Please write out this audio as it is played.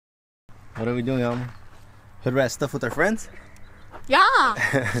What are we doing, Alma? Hood rat stuff with our friends? Yeah.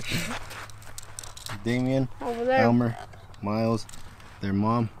 Damien, Over there. Elmer, Miles, their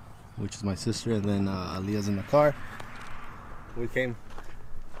mom, which is my sister, and then Aaliyah's in the car. We came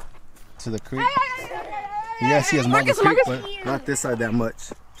to the creek. You guys see us mop the creek, but not this side that much.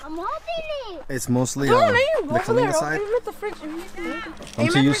 I'm holding it. It's mostly Don't the leave. Over Kalina there. side. Aim at the fridge. I'm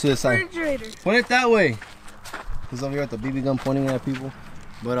too used to this side. Refrigerator. Point it that way. He's over here with the BB gun pointing at people.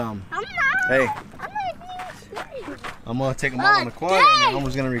 But I'm not. hey, I'm not even. I'm gonna take him out on the quad, and then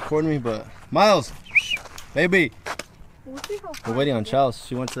Elmer's gonna record me. But Miles, baby, we're waiting on Charles.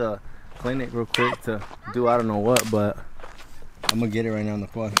 She went to clinic real quick to do I don't know what, but I'm gonna get it right now on the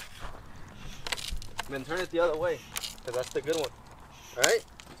quad. Then turn it the other way, cause that's the good one. All right?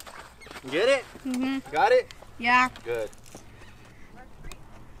 Get it? Mm-hmm. Got it? Yeah. Good.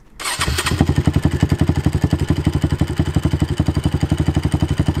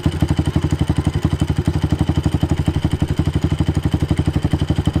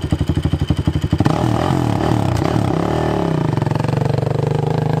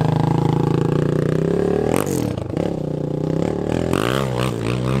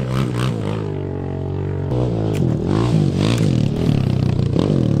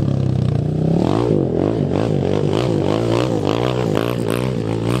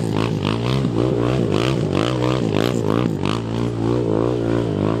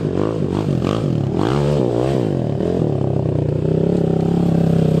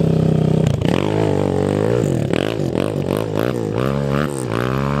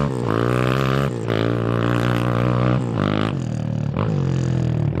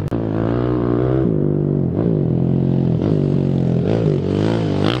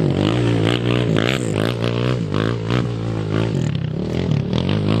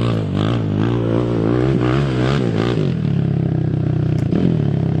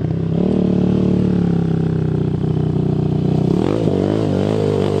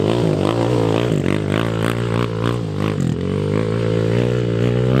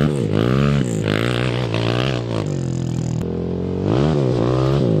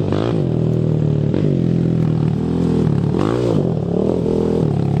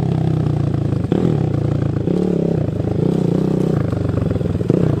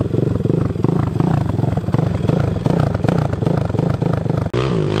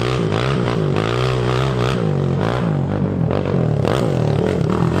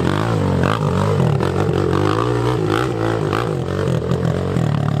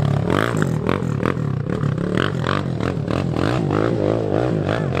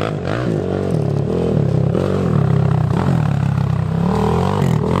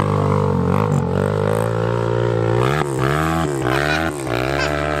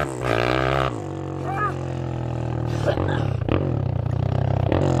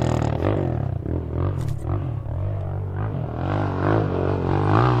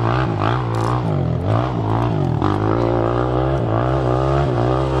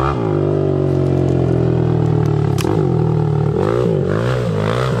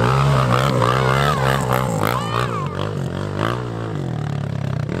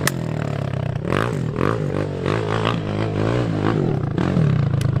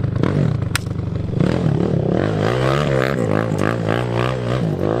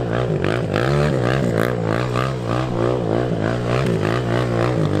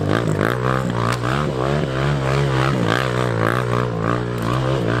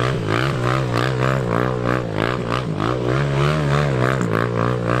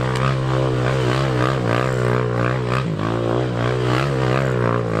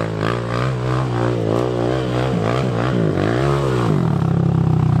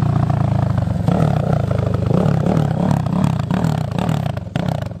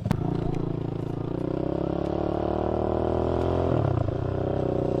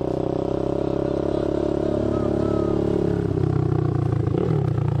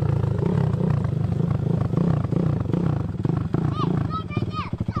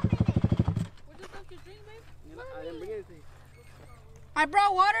 I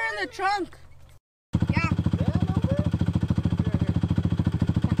brought water in the trunk. Yeah.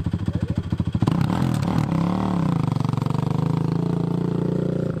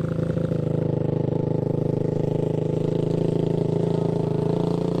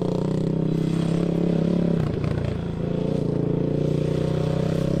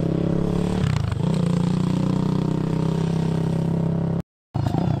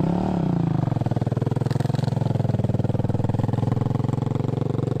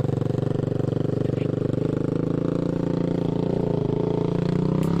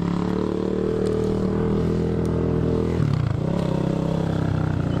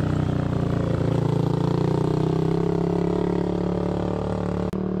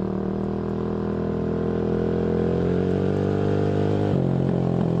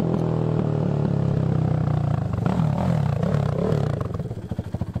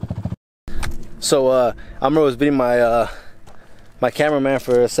 So Amr was beating my my cameraman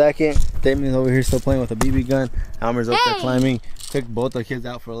for a second. Damien's over here still playing with a BB gun. Amr's up there climbing. Took both the kids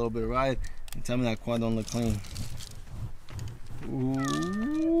out for a little bit of ride. And tell me that quad don't look clean.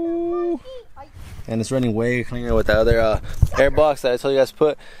 Ooh. And it's running way cleaner with the other air box that I told you guys to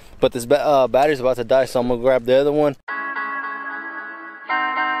put. But this battery's about to die, so I'm gonna grab the other one.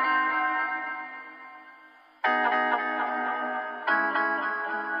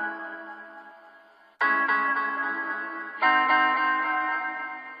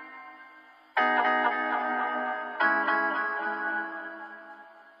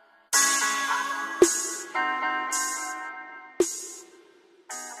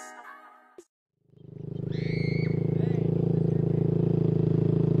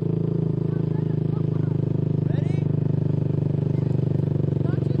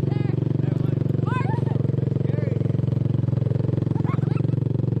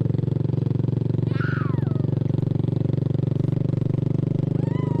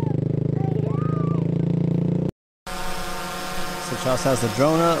 Charles has the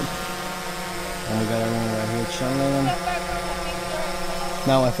drone up, and we got everyone right here chilling.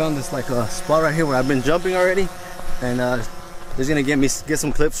 Now I found this like a spot right here where I've been jumping already, and it's gonna get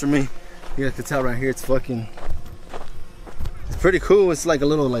some clips for me. You guys can tell right here, it's pretty cool. It's like a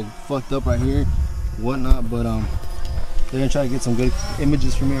little like fucked up right here, whatnot, but they're gonna try to get some good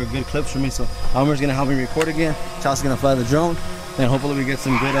images for me or good clips for me. So Elmer's gonna help me record again. Charles is gonna fly the drone, and hopefully we get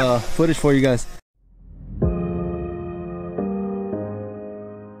some good footage for you guys.